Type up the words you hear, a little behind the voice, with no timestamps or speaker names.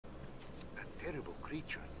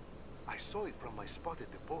creature. I saw it from my spot at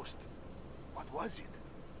the post. What was it?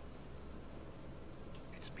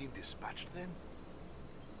 It's been dispatched then?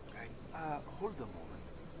 Hold a moment.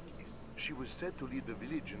 She was said to lead the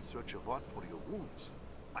village in search of art for your wounds.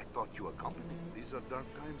 I thought you accompanied. These are dark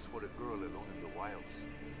times for a girl alone in the wilds.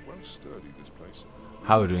 Well sturdy, this place.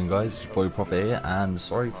 How are we doing, guys? It's your boy Prophet here, and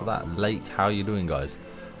sorry for that late. How are you doing, guys?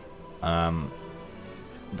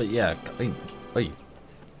 But yeah,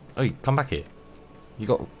 hey, come back here. You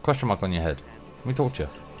got a question mark on your head. Let me talk to you.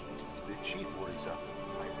 The chief worries after.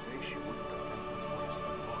 I pray she wouldn't attempt the forest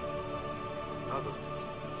alone. If another.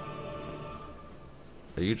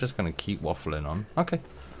 Are you just gonna keep waffling on? Okay.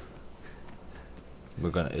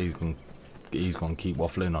 He's gonna keep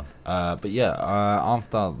waffling on. But yeah,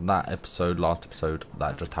 after that episode, last episode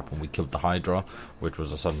that just happened, we killed the Hydra, which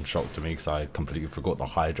was a sudden shock to me because I completely forgot the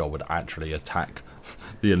Hydra would actually attack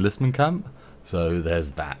the enlistment camp. So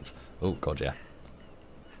there's that. Oh god, yeah.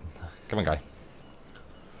 Come on, guy.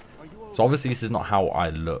 So obviously this is not how I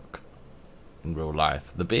look in real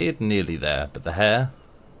life. The beard nearly there, but the hair,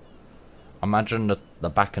 imagine the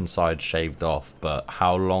back and side shaved off, but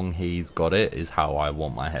how long he's got it is how I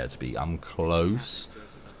want my hair to be. I'm close.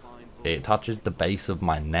 It touches the base of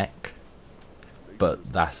my neck,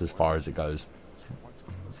 but that's as far as it goes.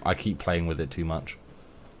 I keep playing with it too much.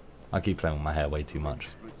 I keep playing with my hair way too much.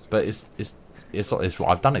 But it's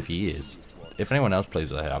I've done it for years. If anyone else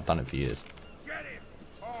plays with their hair, I've done it for years.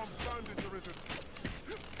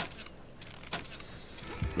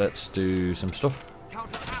 Let's do some stuff.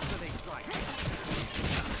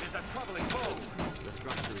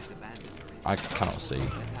 I cannot see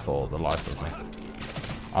for the life of me.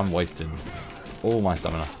 I'm wasting all my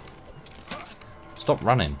stamina. Stop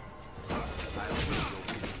running.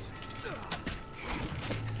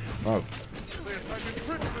 Oh.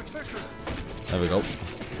 There we go.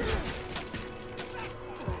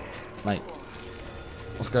 Mate,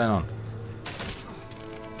 what's going on?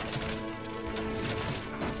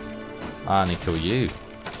 I need to kill you.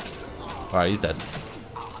 Alright, he's dead.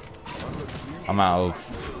 I'm out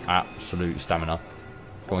of absolute stamina.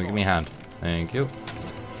 Go on, give me a hand. Thank you.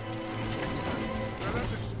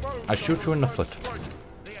 I shoot you in the foot.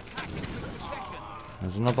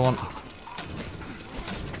 There's another one.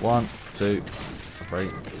 1, 2, 3,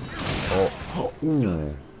 4.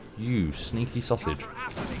 Ooh, you sneaky sausage.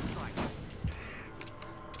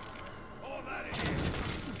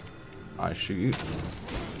 I shoot you.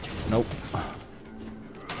 Nope.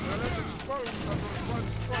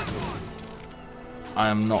 I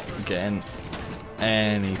am not getting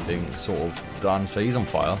anything sort of done. So he's on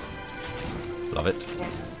fire. Love it.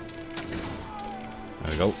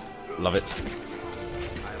 There we go. Love it.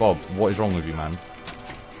 Bob, what is wrong with you, man?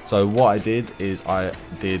 So what I did is I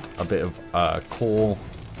did a bit of core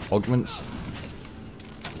augments.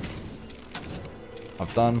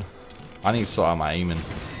 I've done. I need to sort out my aiming,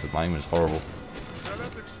 because my aiming is horrible.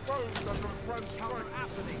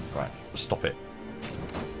 Right, stop it.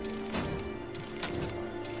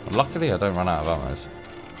 Luckily I don't run out of ammo.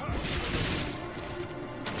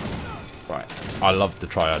 Right, I love the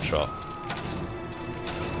triad shot.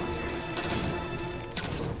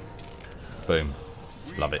 Boom.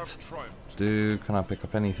 Love it. Can I pick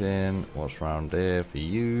up anything? What's around here for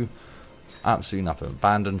you? Absolutely nothing.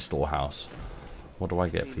 Abandoned storehouse. What do I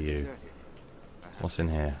get for you? What's in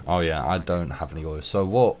here? Oh yeah, I don't have any oil. So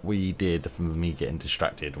what we did for me getting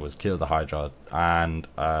distracted was kill the Hydra, and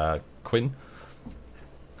Quinn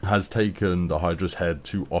has taken the Hydra's head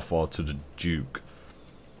to offer to the Duke.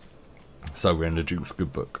 So we're in the Duke's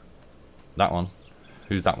good book. That one.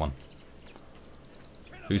 Who's that one?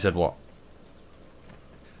 Who said what?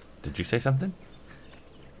 Did you say something?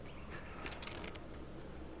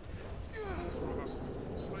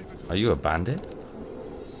 Are you a bandit?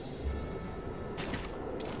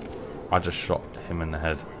 I just shot him in the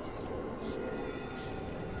head.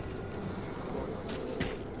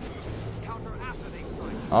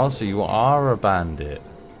 Oh, so you are a bandit.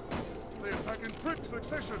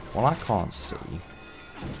 Well, I can't see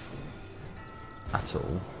at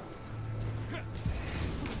all.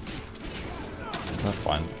 That's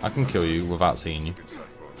fine. I can kill you without seeing you.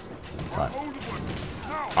 Right.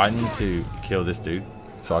 I need to kill this dude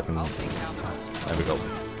so I can... There we go.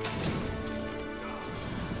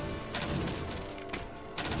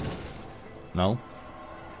 No.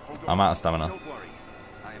 I'm out of stamina.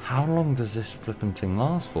 How long does this flipping thing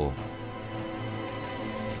last for?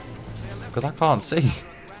 Because I can't see.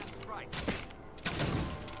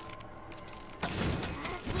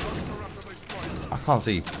 I can't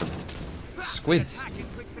see squids.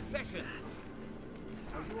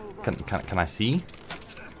 Can I see?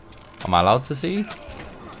 Am I allowed to see?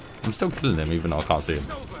 I'm still killing him even though I can't see him.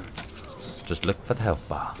 Just look for the health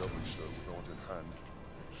bar. Doubly so with art in hand.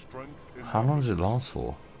 Strength in How long does it last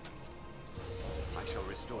for? I shall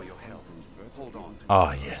restore your health. Hold on.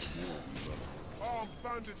 Ah, yes. armed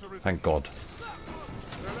bandits arisen. Thank God.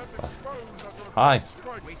 They're left exposed under a Hi.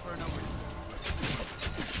 strike. Wait for an opening.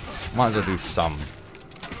 Might as well do some.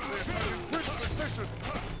 They're in quick succession.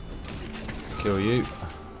 Kill you.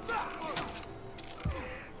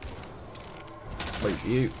 Wait,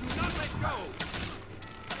 you.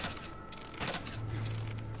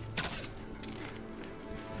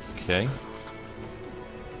 Okay.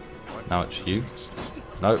 Now it's you.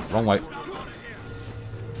 No, wrong way.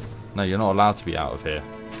 No, you're not allowed to be out of here.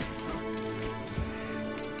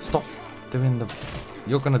 Stop doing the...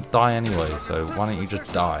 You're gonna die anyway, so why don't you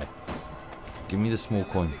just die? Give me the small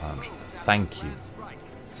coin pouch. Thank you.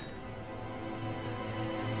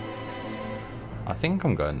 I think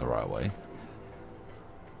I'm going the right way.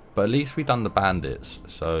 But at least we've done the bandits,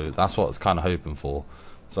 so that's what I was kind of hoping for.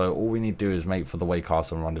 So all we need to do is make for the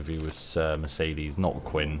Waycastle rendezvous with Sir Mercedes, not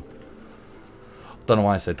Quinn. Don't know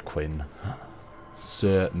why I said Quinn.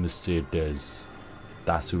 Sir Mercedes.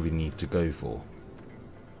 That's who we need to go for.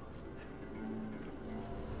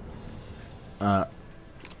 Who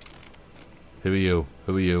are you?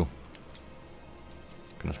 Who are you?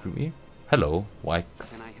 Can I speak with you? Hello,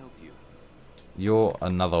 Wykes. Can I help you? You're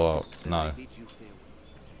another... Then No. I bid you farewell.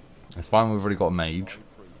 It's fine, we've already got a mage.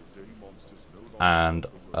 And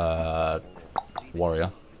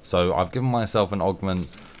warrior. So I've given myself an augment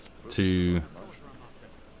to...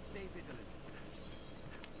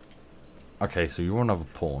 Okay, so you're another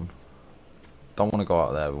pawn. Don't want to go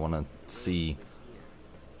out there, we want to see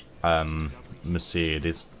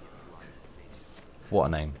Mercedes. What a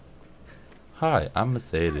name. Hi, I'm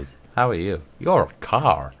Mercedes. How are you? You're a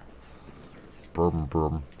car. Brum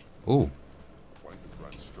brum. Ooh. Quite the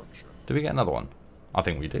grand structure. Do we get another one? I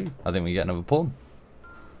think we do. I think we get another pawn.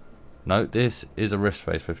 No, this is a rift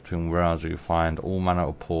space between realms where you find all manner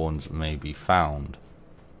of pawns may be found.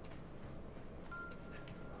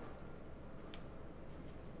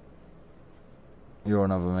 You're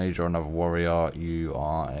another mage or another warrior. You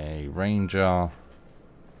are a ranger.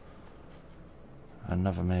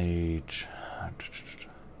 Another mage.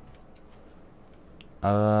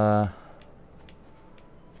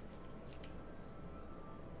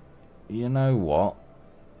 You know what?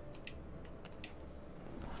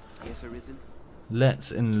 Yes, Arisen?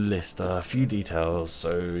 Let's enlist a few details.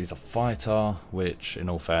 So he's a fighter, which, in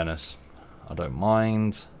all fairness, I don't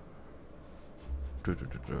mind.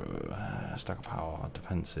 Stack of power,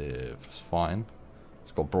 defensive, it's fine.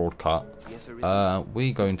 It's got broad cut. Yes, Arisen?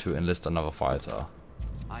 We're going to enlist another fighter.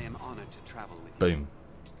 I am honored to travel with you. Boom.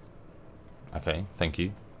 Okay, thank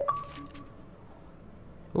you.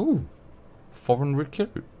 Ooh, foreign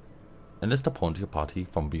recruit. Enlist a pawn to your party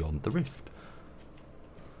from beyond the rift.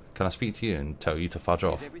 Can I speak to you and tell you to fudge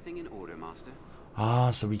Is off? everything in order, Master?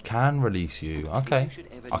 Ah, so we can release you. Okay. you should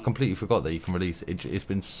ever I need- completely forgot that you can release it. It's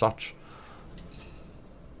been such...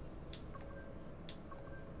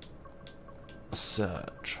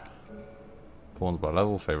 Search. Pawns by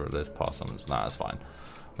level, favorite list, pass summons. Nah, that's fine.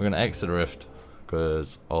 We're going to exit the rift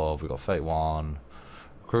because of... We've got 31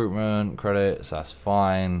 recruitment credits. That's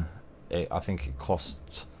fine. I think it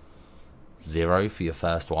costs 0 for your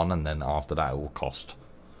first one, and then after that it will cost.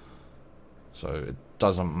 So it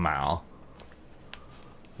doesn't matter.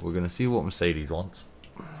 We're going to see what Mercedes wants.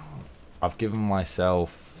 I've given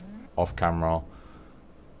myself off camera,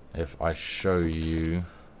 if I show you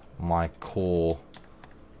my core,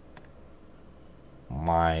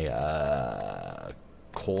 my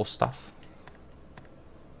core stuff.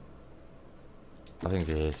 I think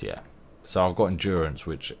it is, yeah. So I've got endurance,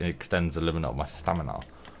 which extends the limit of my stamina.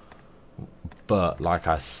 But like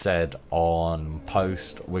I said on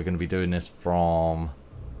post, we're going to be doing this from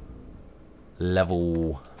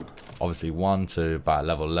level, obviously 1 to about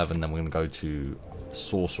level 11. Then we're going to go to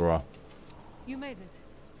sorcerer. You made it.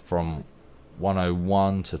 From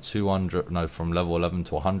 101 to 200. No, from level 11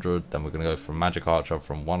 to 100. Then we're going to go from magic archer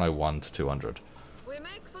from 101 to 200. We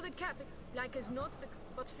make for the capital, like as not,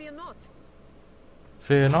 but fear not.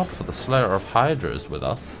 Fear not, for the slayer of hydras with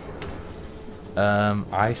us.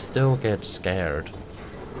 I still get scared.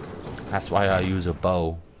 That's why I use a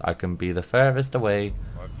bow. I can be the furthest away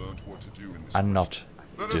I've learned what to do in this. and not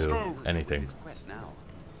Let us do go. anything. This quest now.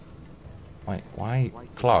 Wait, why,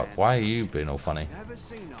 Clark? Why are you being all funny? Never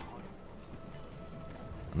seen a hunter.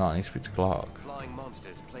 No, I need to speak to Clark. Flying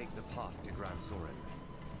monsters plague the path to Gran Soren.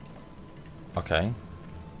 Okay.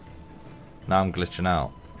 Now I'm glitching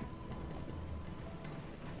out.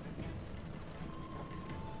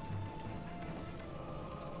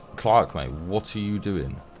 Clark, mate, what are you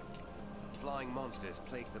doing? Flying monsters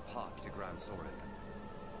plague the path to Gran Soren.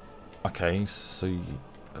 Okay, so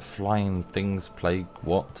flying things plague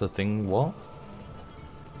what to thing what?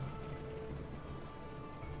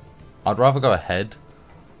 I'd rather go ahead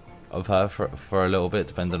of her for a little bit,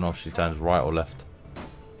 depending on if she turns right or left.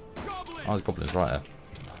 Oh, there's goblins right here.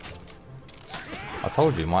 I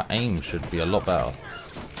told you, my aim should be a lot better.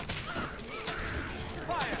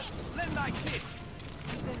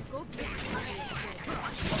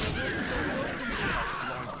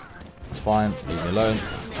 It's fine, leave me alone.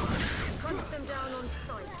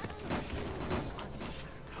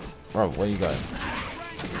 Bro, where you going?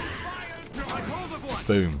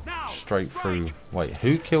 Boom. Straight through. Wait,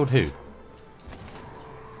 who killed who?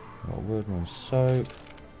 Got wood and soap.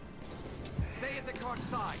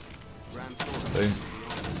 Boom.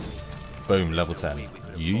 Boom, level 10.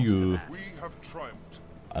 You.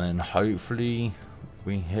 And then hopefully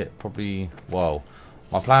we hit probably. Well,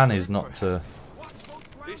 my plan is not to.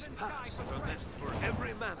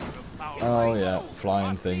 Oh yeah,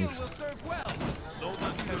 flying things.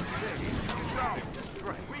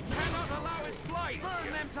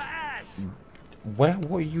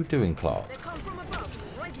 What are you doing, Clark?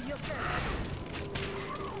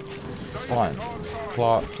 It's fine.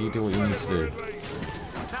 Clark, you do what you need to do.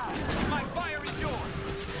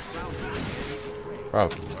 Bro,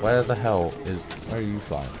 where the hell is... Where are you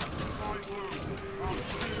flying?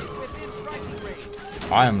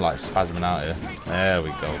 I am like spasming out here. There we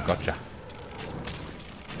go. Gotcha.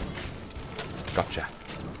 Gotcha.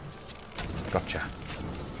 Gotcha.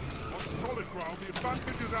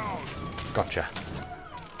 Gotcha.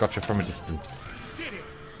 Gotcha from a distance.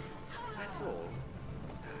 That's all.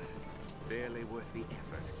 Barely worth the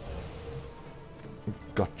effort.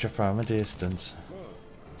 Gotcha from a distance.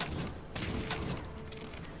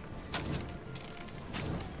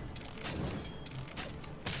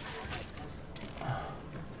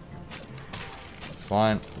 It's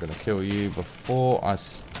fine. I'm gonna kill you before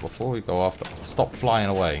we go after. Stop flying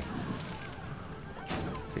away.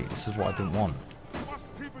 See, this is what I didn't want.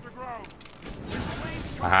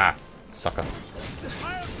 Aha, sucker.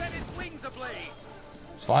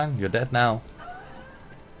 It's fine, you're dead now.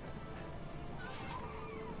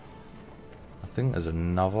 I think there's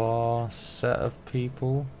another set of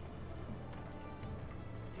people.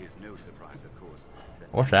 It is no surprise, of course,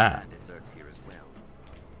 that What's that? bandit lurks here as well.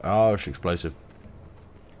 Oh, it's explosive.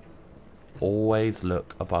 Always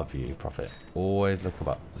look above you, Prophet. Always look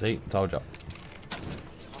above. See, told you.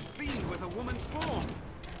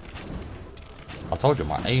 I told you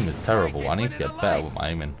my aim is terrible. I need to get better with my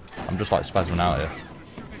aiming. I'm just like spasming out here.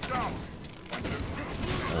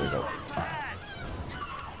 There we go.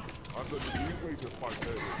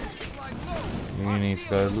 You need to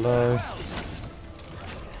go low.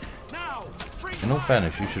 In all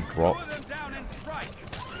fairness, you should drop.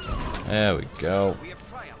 There we go.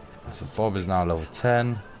 So Bob is now level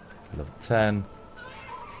 10. Level 10.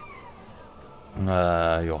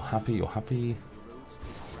 You're happy, you're happy.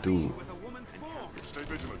 Dude.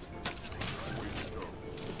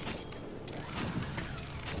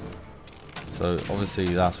 So obviously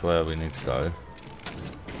that's where we need to go.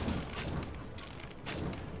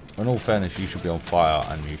 In all fairness, you should be on fire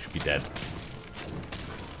and you should be dead.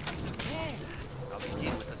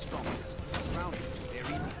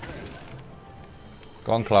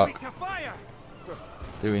 Go on, Clark. Do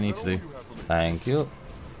what we need to do. Thank you.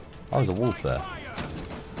 Oh, there's a wolf there.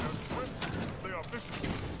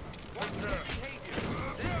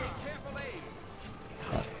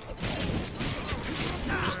 Right.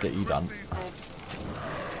 Just get you done.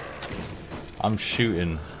 I'm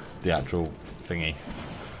shooting the actual thingy.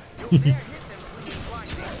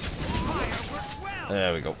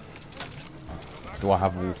 There we go. Do I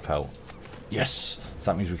have wolf pelt? Yes!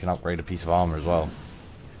 So that means we can upgrade a piece of armor as well.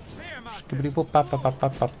 There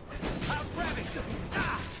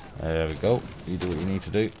we go. You do what you need to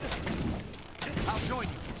do.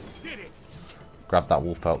 Grab that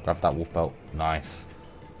wolf pelt. Grab that wolf pelt. Nice.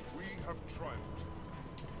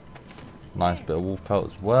 Nice bit of wolf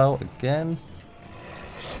pelt as well. Again.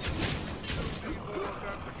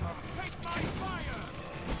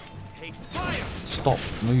 Stop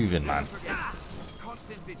moving, man.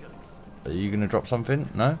 Are you gonna drop something?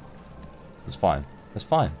 No? It's fine. It's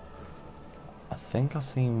fine. I think I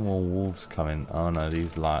see more wolves coming. Oh no,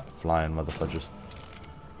 these like flying motherfuckers.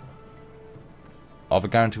 I have a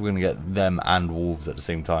guarantee we're gonna get them and wolves at the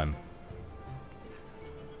same time.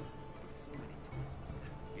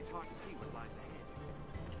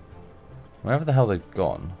 Wherever the hell they've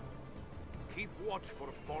gone. Keep watch for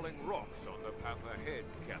falling rocks on the path ahead,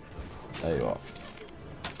 Captain. There you are.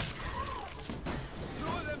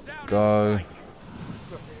 go.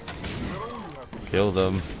 Kill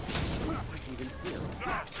them.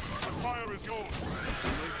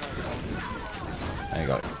 There you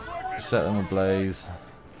go. Set them ablaze.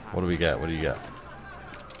 What do we get? What do you get?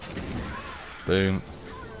 Boom.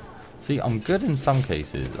 See, I'm good in some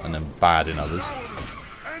cases and then bad in others.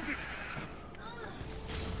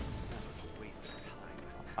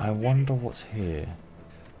 I wonder what's here.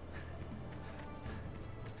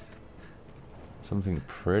 Something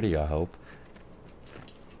pretty, I hope.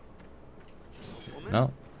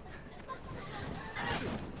 No.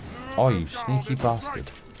 Oh, you sneaky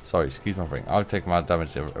bastard. Sorry, excuse my brain. I'll take my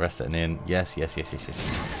damage to rest it in. Yes, yes, yes, yes, yes.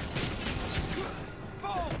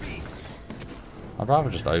 I'd rather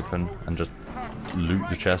just open and just loot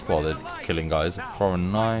the chest while they're killing guys. Throw a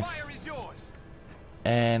knife.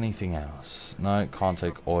 Anything else? No, can't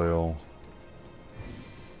take oil.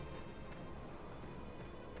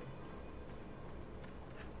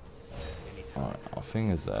 Alright, our thing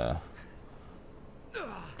is there.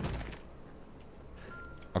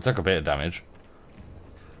 I took a bit of damage.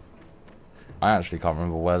 I actually can't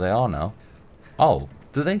remember where they are now. Oh,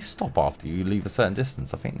 do they stop after you leave a certain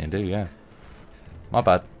distance? I think they do, yeah. My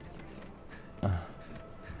bad.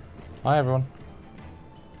 Hi, everyone.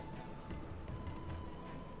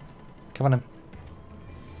 Come on in.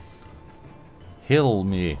 Heal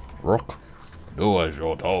me, Rook. Do as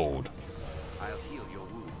you're told. I'll heal your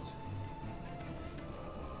wounds.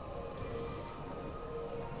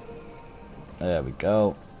 There we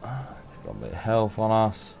go. Got a bit of health on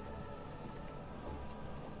us.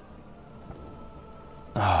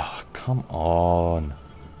 Ah, come on.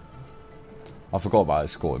 I forgot about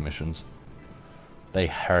escort missions. They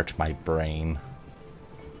hurt my brain.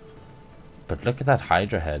 But look at that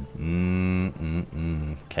Hydra head.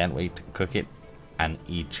 Can't wait to cook it and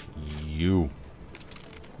eat you.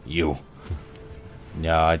 You.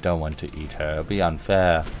 No, I don't want to eat her. It'll be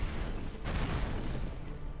unfair.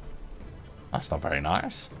 That's not very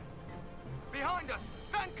nice. Behind us!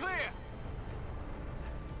 Stand clear!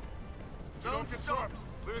 Don't stop!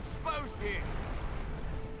 We're exposed here!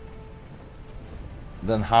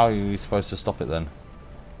 Then how are you supposed to stop it then?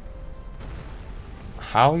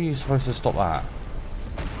 How are you supposed to stop that?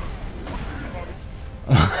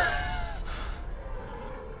 I'll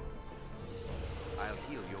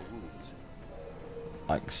heal your wounds.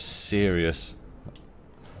 Like, serious.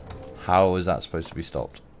 How is that supposed to be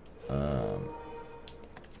stopped?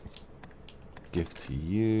 Give to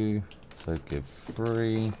you. So give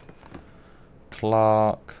 3.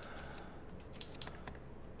 Clark.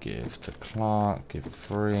 Give to Clark. Give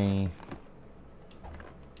 3.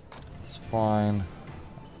 It's fine.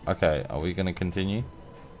 Okay, are we going to continue?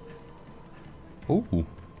 Ooh.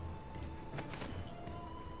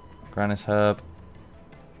 Granis herb.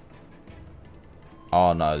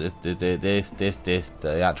 Oh no,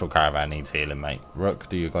 the actual caravan needs healing, mate. Rook,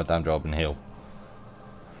 do your goddamn job and heal.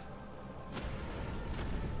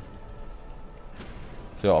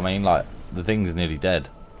 See what I mean? Like, the thing's nearly dead.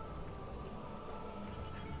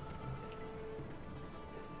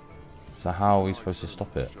 So how are we supposed to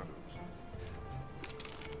stop it?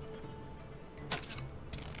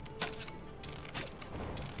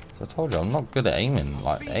 So I told you, I'm not good at aiming.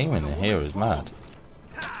 Like, aiming in here is mad.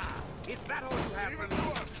 Is that all you have for me?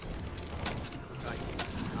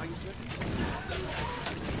 Are you certain?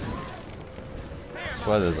 I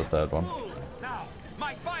swear there's a third one. Now,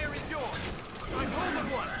 my fire is yours. I'm hold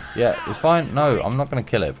of one. Yeah, it's fine. No, I'm not going to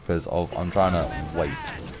kill it because I'm trying to wait.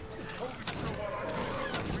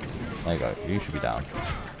 There you go. You should be down.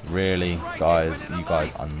 Really, guys, you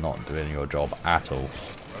guys are not doing your job at all.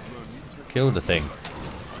 Kill the thing.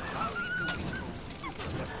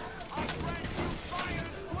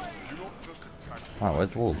 Alright,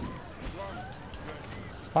 where's the wolf?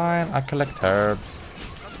 It's fine, I collect herbs.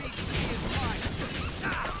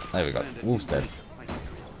 There we go. Wolf's dead.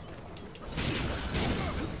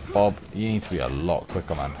 Bob, you need to be a lot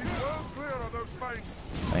quicker, man.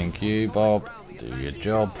 Thank you, Bob. Do your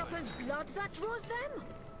job.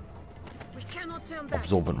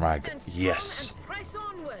 Absorbent rag. Yes.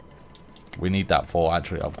 We need that for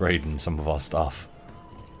actually upgrading some of our stuff.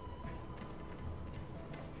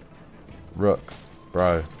 Rook,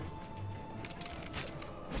 bro.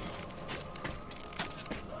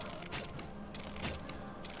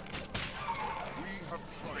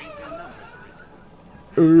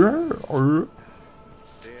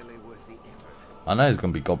 I know it's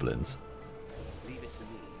gonna be goblins. Leave it to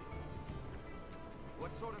me.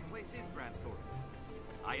 What sort of place is Gran Soren?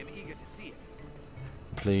 I am eager to see it.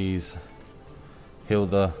 Please heal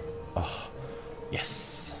the. Oh,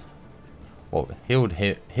 yes. Well, healed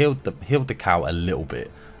the cow a little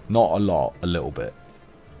bit. Not a lot, a little bit.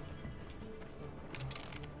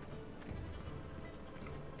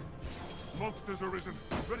 Monsters arisen.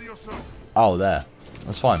 Ready yourself. Oh, there.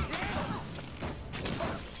 That's fine.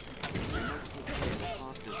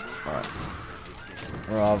 Alright.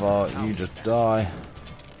 Rather, you just die.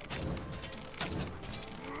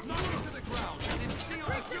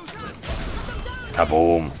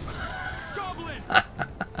 Kaboom!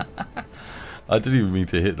 I didn't even mean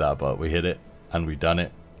to hit that, but we hit it. And we done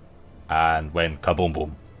it. And went kaboom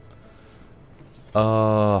boom.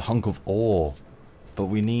 Hunk of ore. But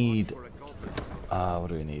we need... what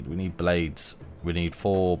do we need? We need blades. We need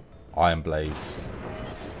 4 iron blades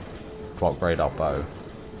to upgrade our bow.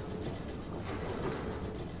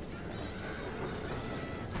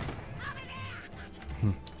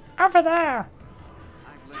 Over there!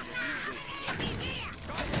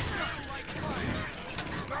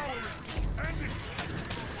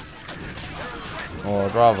 Oh,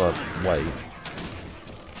 I'd rather wait.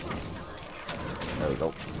 There we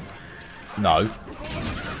go. No.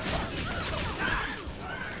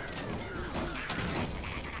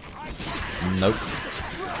 Nope.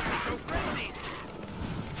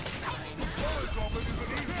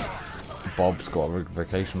 Bob's got a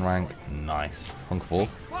vacation rank. Nice. Hunk 4.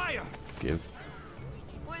 Give.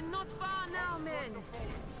 We're not far now, men.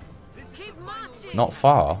 Keep marching. Not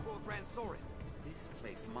far. Gran Soren. This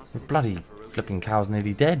place must The bloody flipping cow's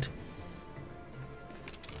nearly dead.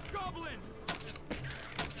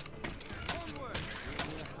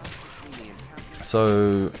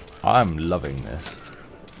 So I'm loving this.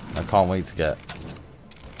 I can't wait to get...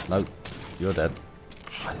 Nope, you're dead.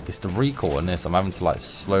 It's the recoil in this. I'm having to like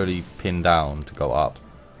slowly pin down to go up.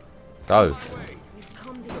 Go. We've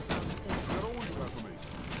come this far safe.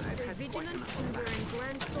 Stay vigilant, Timber and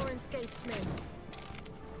Gran Soren's gates, men.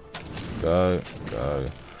 Go, go.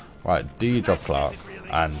 Right, do your job, Clark,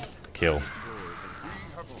 and kill.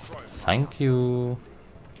 Thank you.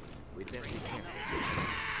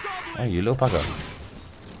 Oh, you little bugger.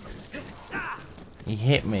 He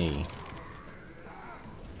hit me.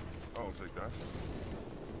 I'll take that.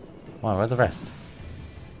 Why, where're the rest?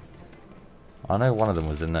 I know one of them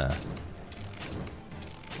was in there.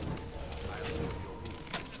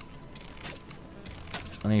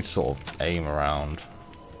 I need to sort of aim around.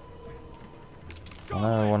 I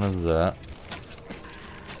know one of them's there.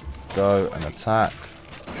 Go and attack.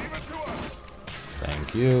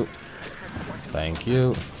 Thank you. Thank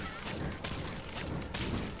you.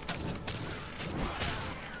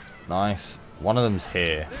 Nice. One of them's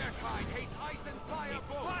here.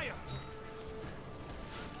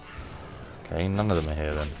 Okay, none of them are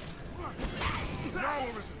here then.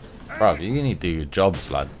 Bro, you need to do your jobs,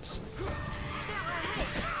 lads.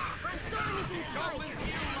 Gran Soren is in sight.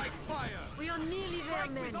 We are nearly there,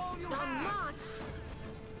 men. Now march.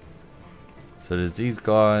 So there's these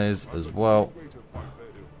guys as well.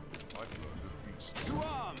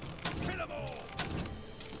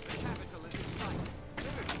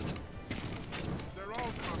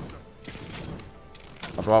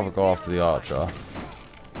 I'd rather go after the archer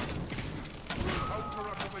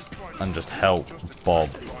and just help Bob.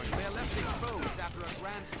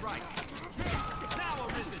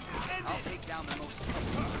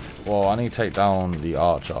 Well, I need to take down the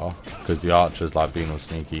archer because the archer's like being all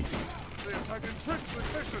sneaky.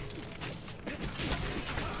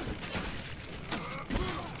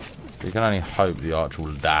 You can only hope the archer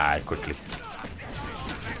will die quickly.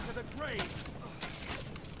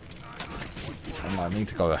 I need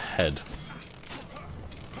to go ahead.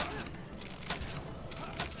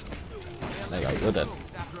 There you go, you're dead.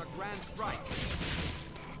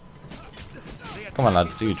 Come on,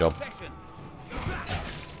 lads, do your job.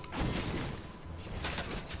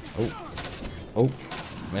 Oh, oh,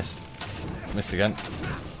 missed. Missed again.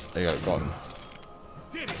 There you go, got him.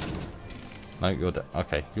 No, you're dead.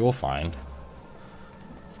 Okay, you're fine.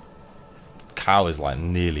 Cow is like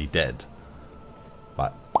nearly dead.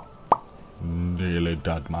 Like, nearly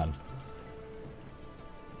dead, man.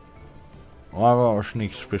 Well, I've got a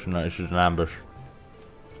sneaky suspicion that this is an ambush.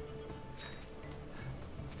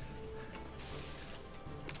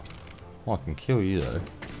 Oh, I can kill you though.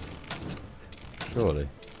 Surely.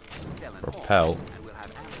 Repel.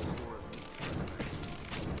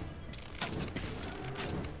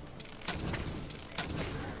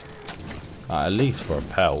 At least for a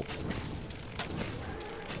pelt.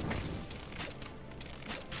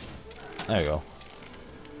 There we go.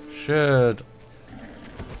 Should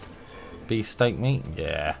be steak meat?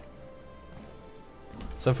 Yeah.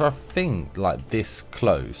 So for a thing like this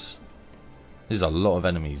close, there's a lot of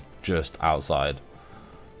enemies just outside.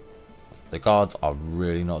 The guards are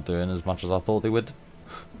really not doing as much as I thought they would.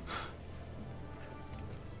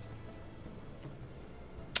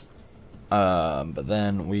 But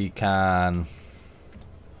then we can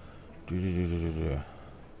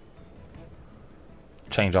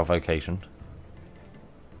change our vocation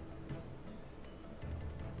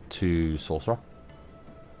to sorcerer.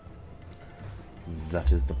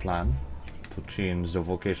 That is the plan, to change the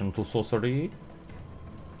vocation to sorcery.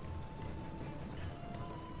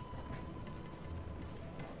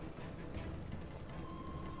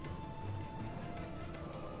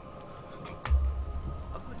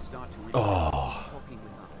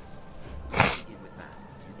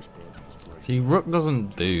 See, Rook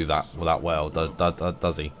doesn't do that well,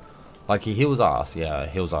 does he? Like, he heals us, yeah,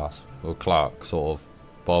 heals us. Or Clark, sort of.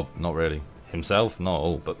 Bob, not really. Himself, not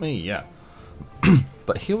all, but me, yeah.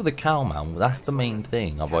 But heal the cow, man, that's the main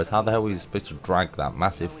thing. Otherwise, how the hell are we supposed to drag that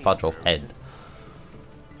massive fudge off head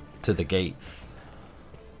to the gates?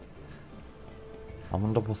 I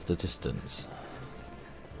wonder what's the distance.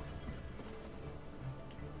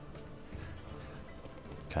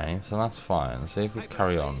 Okay, so that's fine. See if we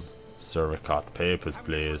carry on. Sir, cut papers,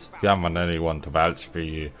 please. If you haven't anyone to vouch for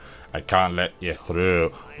you, I can't let you through.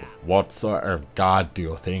 What sort of god do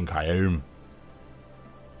you think I am?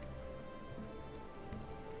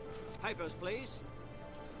 Papers, please.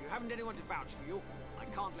 If you haven't anyone to vouch for you, I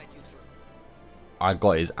can't let you through. I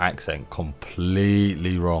got his accent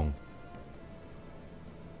completely wrong.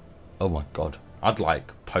 Oh my god. I'd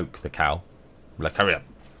like poke the cow. Like, hurry up.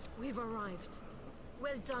 We've arrived.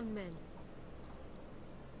 Well done, men.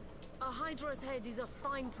 A Hydra's head is a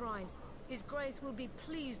fine prize. His Grace will be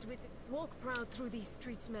pleased with it. Walk proud through these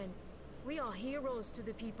streets, men. We are heroes to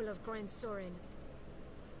the people of Gran Soren.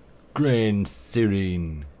 Gran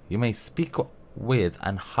Soren. You may speak with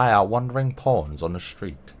and hire wandering pawns on the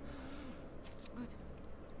street. Good.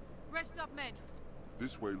 Rest up, men.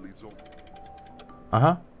 This way leads on.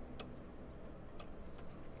 Uh-huh.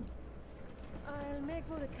 I'll make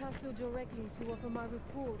for the castle directly to offer my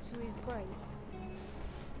report to His Grace.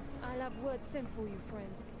 I'll have word sent for you,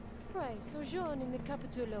 friend. Pray, sojourn in the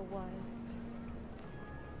capital a while.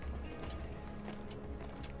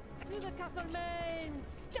 To the castle, men!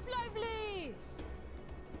 Step lively!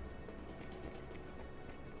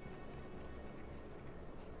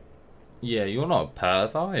 Yeah, you're not a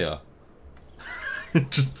perv, are you?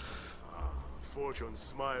 Just... Fortune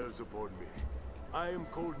smiles upon me. I am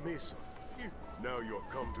called Mason. Now you're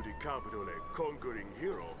come to the capital a conquering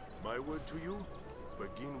hero. My word to you?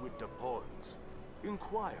 Begin with the pawns.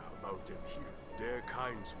 Inquire about them here. Their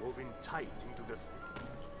kinds woven tight into the...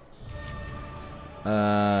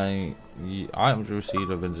 items received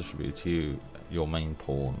have been distributed to you, your main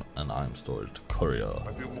pawn, and item storage to courier.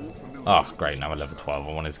 Oh, great, now we're level 12.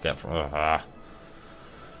 I wanted to get from...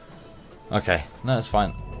 Okay, no, it's fine.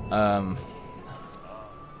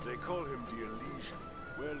 They call him the Elysian.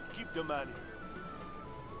 Well, keep the man.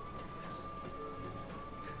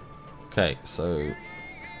 Okay, so...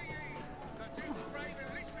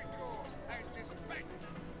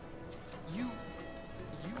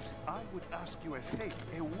 I would ask you a favor,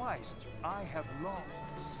 a wise. I have lost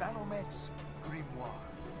Salomet's grimoire.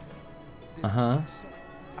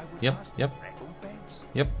 Yep.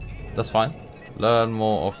 Yep, that's fine. Learn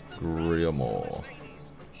more of Grimoire.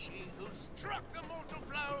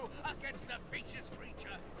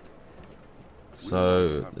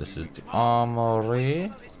 So, this is the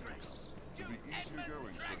armory.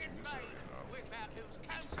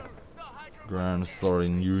 Gran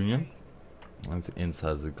Soren Union. And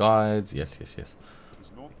inside the guides. Yes.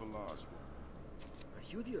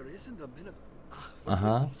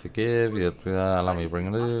 Forgive. Allow me to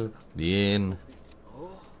bring it the inn.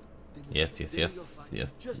 Yes.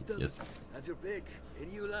 Have your pick.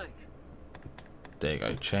 Any you like. There you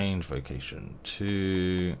go. Change vocation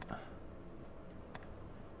to...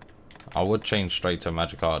 I would change straight to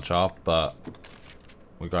magic archer, but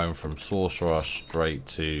we're going from sorcerer straight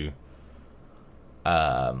to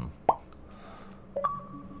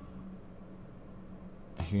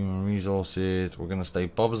human resources. We're gonna stay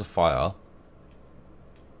Bob as a fire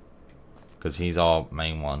because he's our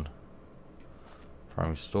main one.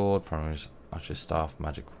 Primary stored, primary archer staff,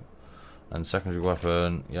 magic, and secondary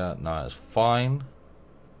weapon. Yeah, no, it's fine.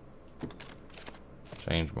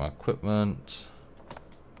 Change my equipment.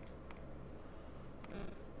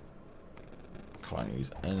 Can't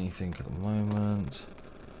use anything at the moment.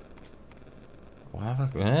 What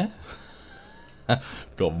have I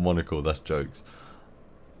got? Monocle, that's jokes.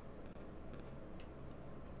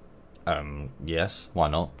 Yes, why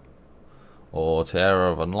not? Or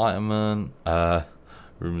Tiara of Enlightenment.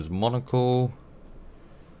 Room's monocle.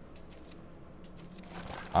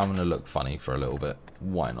 I'm gonna look funny for a little bit.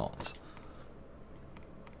 Why not?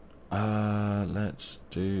 Let's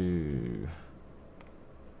do.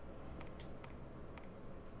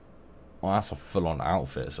 Well, that's a full-on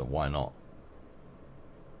outfit, so why not?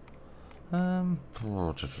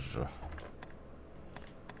 What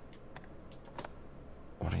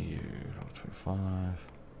are you? Level 25.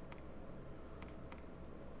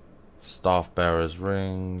 Staff bearer's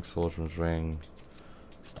ring, swordsman's ring,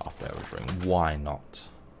 staff bearer's ring. Why not?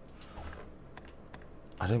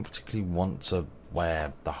 I don't particularly want to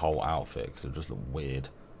wear the whole outfit because it just look weird.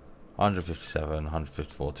 157,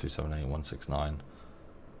 154, 278, 169.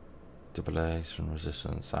 Debilation,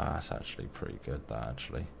 resistance. That's actually pretty good. That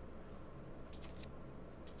actually.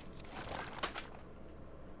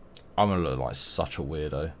 I'm gonna look like such a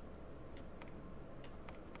weirdo.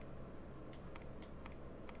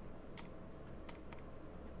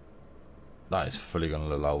 That is fully gonna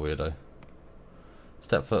look like a weirdo.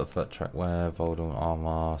 Step foot track wear, Voldemort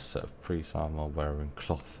armor, set of priest armor, wearing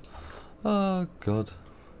cloth. Oh god.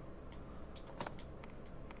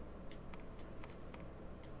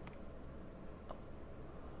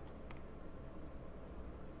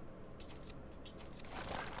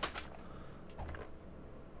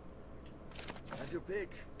 Have your pick.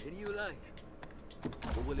 Any you like.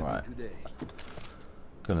 What will it Right. be today?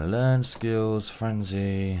 Gonna learn skills,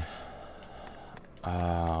 frenzy.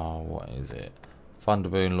 What is it?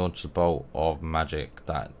 Thunderboon launches a bolt of magic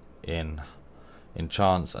that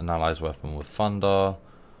enchants an ally's weapon with thunder.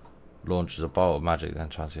 Launches a bolt of magic that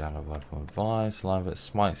enchants the allied weapon with ice. Line of it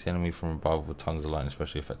smites the enemy from above with tongues of lightning,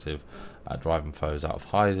 especially effective at driving foes out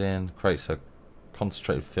of Arisen. Creates a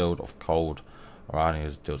concentrated field of cold around you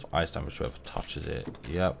as it deals ice damage to whoever touches it.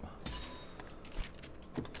 Yep.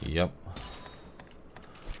 Yep.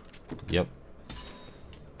 Yep.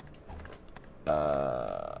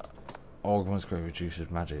 Augments greatly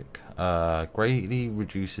reduces magic. Greatly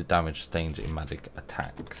reduces damage sustained in magic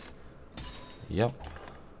attacks. Yep.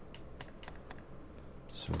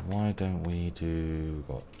 So why don't we do?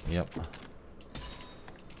 Yep.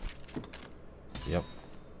 Yep.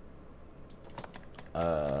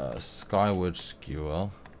 Skyward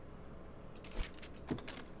skewer.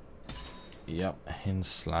 Yep. Hinge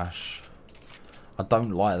slash. I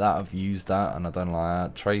don't like that. I've used that and I don't like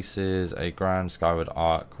that. Traces a grand skyward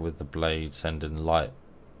arc with the blade sending light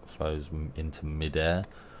flows into midair.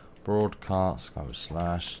 Broadcast, skyward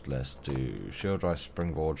slash. Let's do shield rise,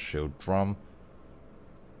 springboard, shield drum.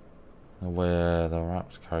 Where the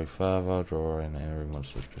wraps carry further, draw in every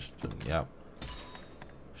monster distant. Yep.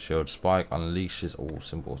 Shield spike unleashes all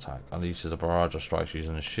simple attack. Unleashes a barrage of strikes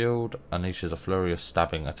using a shield. Unleashes a flurry of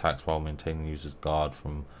stabbing attacks while maintaining user's guard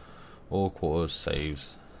from all quarters,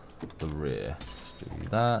 saves the rear. Let's do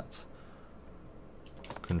that.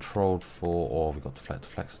 Controlled for, or we got deflect.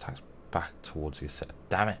 Deflects attacks back towards the set.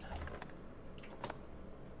 Damn it.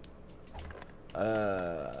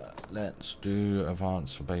 Let's do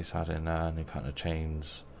advance for base add-in. New pattern of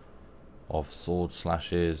chains of sword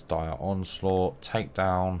slashes, dire onslaught,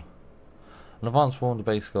 takedown. An advanced warn the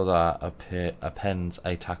base skill that appends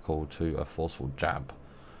a tackle to a forceful jab.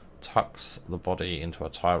 Tucks the body into a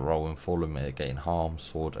tight roll and fall and mitigating harm,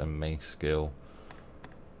 sword and mace skill.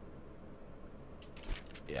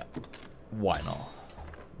 Yeah, why not?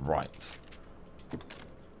 Right.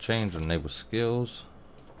 Change and enable skills.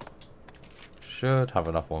 Should have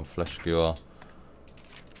enough on flesh skewer.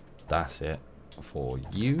 That's it for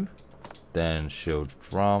you. Then shield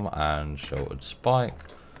drum and shielded spike.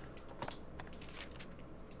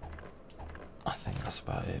 I think that's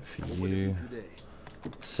about it for you.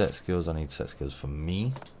 Set skills, I need set skills for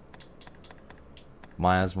me.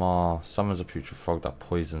 Miasma summons a putrid frog that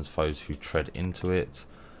poisons foes who tread into it.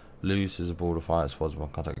 Loses a ball of fire, spoils one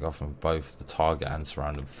contact off from both the target and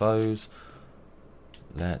surrounding foes.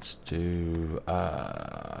 Let's do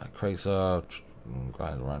creates a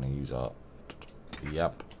grind around and user.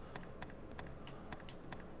 Yep.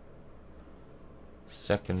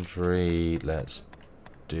 Secondary, let's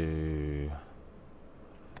do.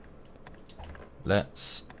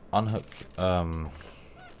 Let's unhook.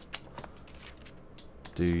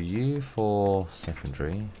 Do you for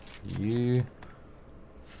secondary, you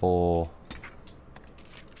for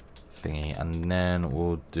thingy, and then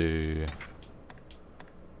we'll do.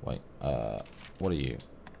 Wait, what are you?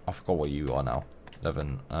 I forgot what you are now.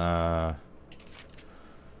 11.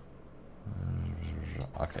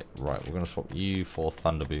 Okay, right. We're gonna swap you for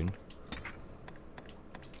Thunderboon,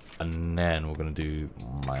 and then we're gonna do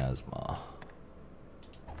Miasma.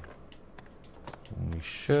 We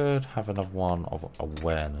should have another one of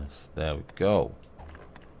awareness. There we go.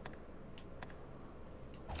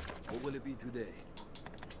 What will it be today?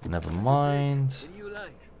 Never mind. What do you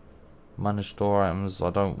like? Manage store items. I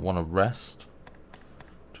don't want to rest.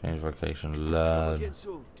 Change vocation. Learn.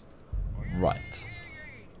 Right.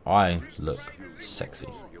 I look sexy.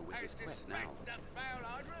 You're with this quest now.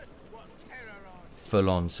 Full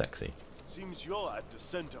on sexy. Seems you're at the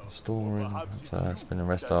center. Storing. Perhaps Spinning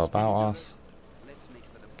rest are about us. Let's make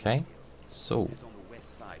for the Okay. So. It's on the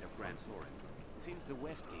west side of Gran Soren. Seems the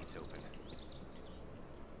west gate's open.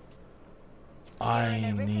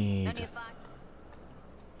 I need.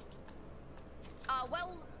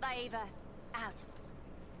 Well, they've out.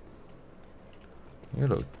 You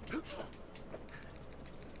look. I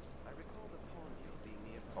recall the pawn guild being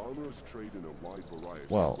nearby. Armorers trade in a wide variety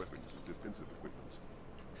Well. of weapons and defensive equipment.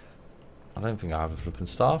 I don't think I have a flipping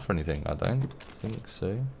staff or anything. I don't think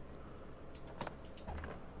so.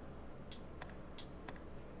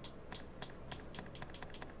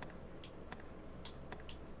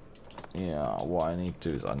 Yeah, what I need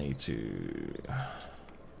to do is I need to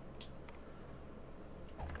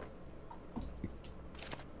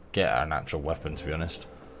get an actual weapon, to be honest.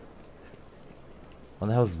 What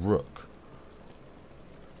the hell's Rook?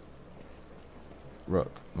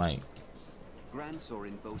 Rook, mate. Gran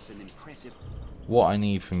Soren boasts an impressive. What I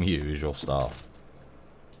need from you is your staff.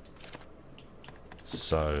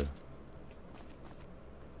 So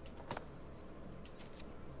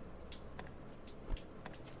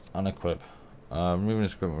unequip. Removing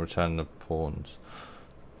this equipment, return the pawns.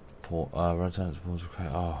 Return to pawns. Okay.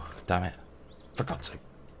 Oh, damn it! For God's sake!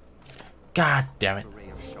 God damn it! Array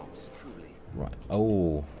of shops, truly. Right.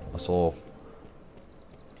 Oh, I saw.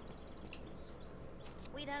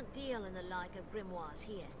 We don't deal in the like of grimoires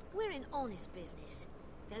here. We're in honest business.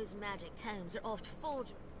 Those magic tomes are oft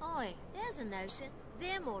forgery. Oi, there's a notion.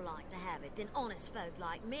 They're more like to have it than honest folk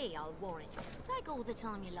like me, I'll warrant. Take all the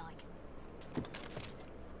time you like.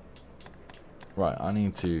 Right, I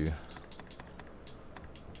need to.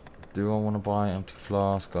 Do I want to buy empty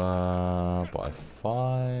flask? Buy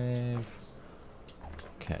 5.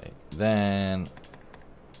 Okay, then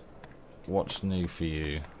what's new for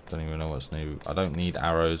you? Don't even know what's new. I don't need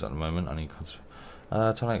arrows at the moment. I need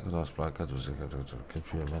tonight because I was black.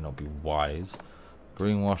 Computer may not be wise.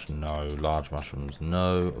 Greenwash, no. Large mushrooms,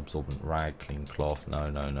 no. Absorbent rag, clean cloth,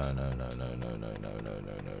 no.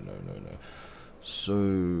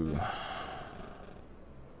 So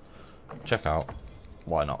check out.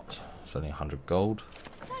 Why not? It's only 100 gold.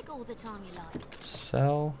 Take all the time you like.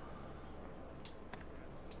 Sell.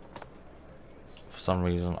 For some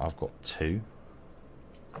reason, I've got 2.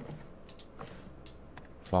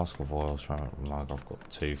 Flask of oil, like I've got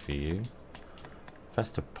 2 for you.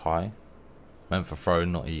 Festive pie, meant for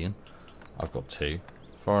throwing, not eating. I've got 2.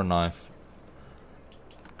 For a knife,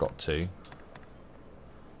 got 2.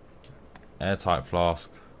 Airtight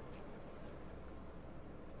flask.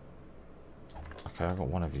 Okay, I got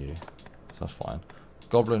 1 of you, so that's fine.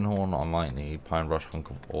 Goblin horn, I might need. Pine brush, hunk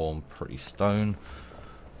of orm, pretty stone.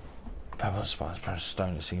 Pebble spice, precious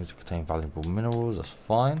stone. It seems to contain valuable minerals. That's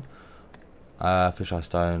fine. Fisheye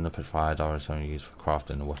stone, the petrified iron stone used for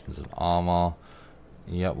crafting the weapons and armor.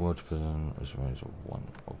 Yep, wood prison is one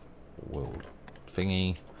of will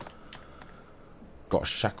thingy. Got a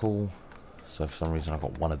shackle, so for some reason I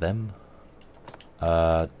got 1 of them.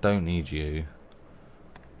 Don't need you.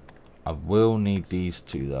 I will need these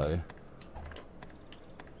 2 though.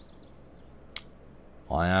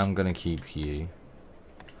 I am gonna keep you.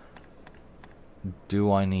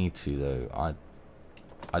 Do I need to though?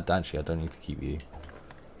 I don't need to keep you.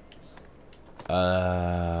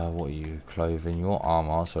 What are you? Clothing, your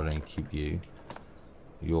armor, so I don't keep you.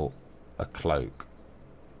 You're a cloak,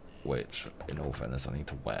 which in all fairness I need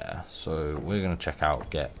to wear. So we're gonna check out,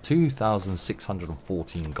 get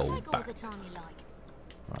 2,614 gold back.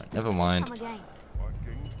 Right, never mind.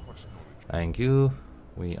 Thank you.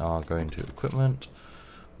 We are going to equipment.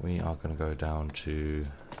 We are gonna go down to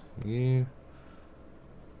you.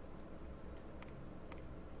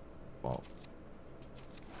 Well,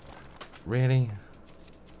 really?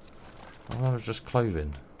 That was just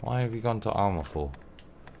clothing. Why have you gone to armor for?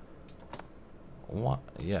 What?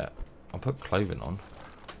 Yeah, I put clothing on.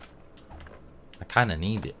 I kind of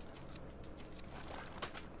need it.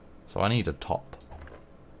 So I need a top.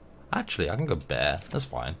 Actually, I can go bare. That's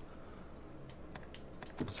fine.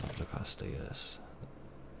 So look at this.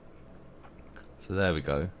 So there we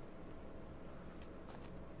go.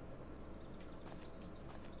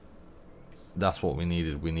 That's what we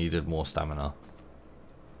needed. We needed more stamina.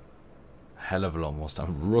 Hell of a lot more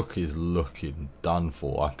stamina. Rook is looking done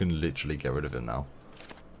for. I can literally get rid of him now.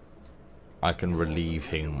 I can relieve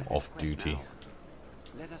him off duty.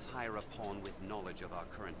 Let us hire a pawn with knowledge of our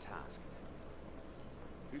current task.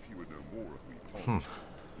 If you would know more of me, Tom,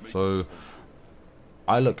 So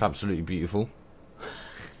I look absolutely beautiful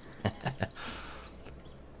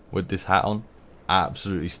with this hat on,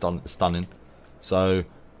 absolutely stunning. So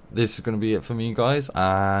this is going to be it for me, guys,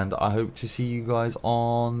 and I hope to see you guys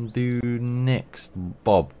on the next.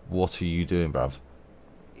 Bob, what are you doing, bruv?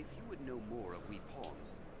 If you would know more of we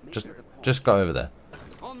pawns, Just go over there.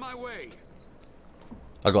 on my way.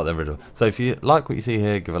 I got them rid of. So if you like what you see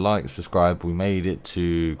here, give a like, subscribe. We made it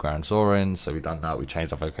to Gran Soren, so we've done that. We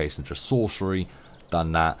changed our vocation to sorcery,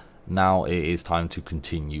 done that. Now it is time to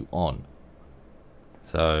continue on.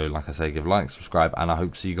 So like I say, give a like, subscribe, and I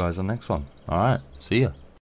hope to see you guys on the next one. Alright, see ya.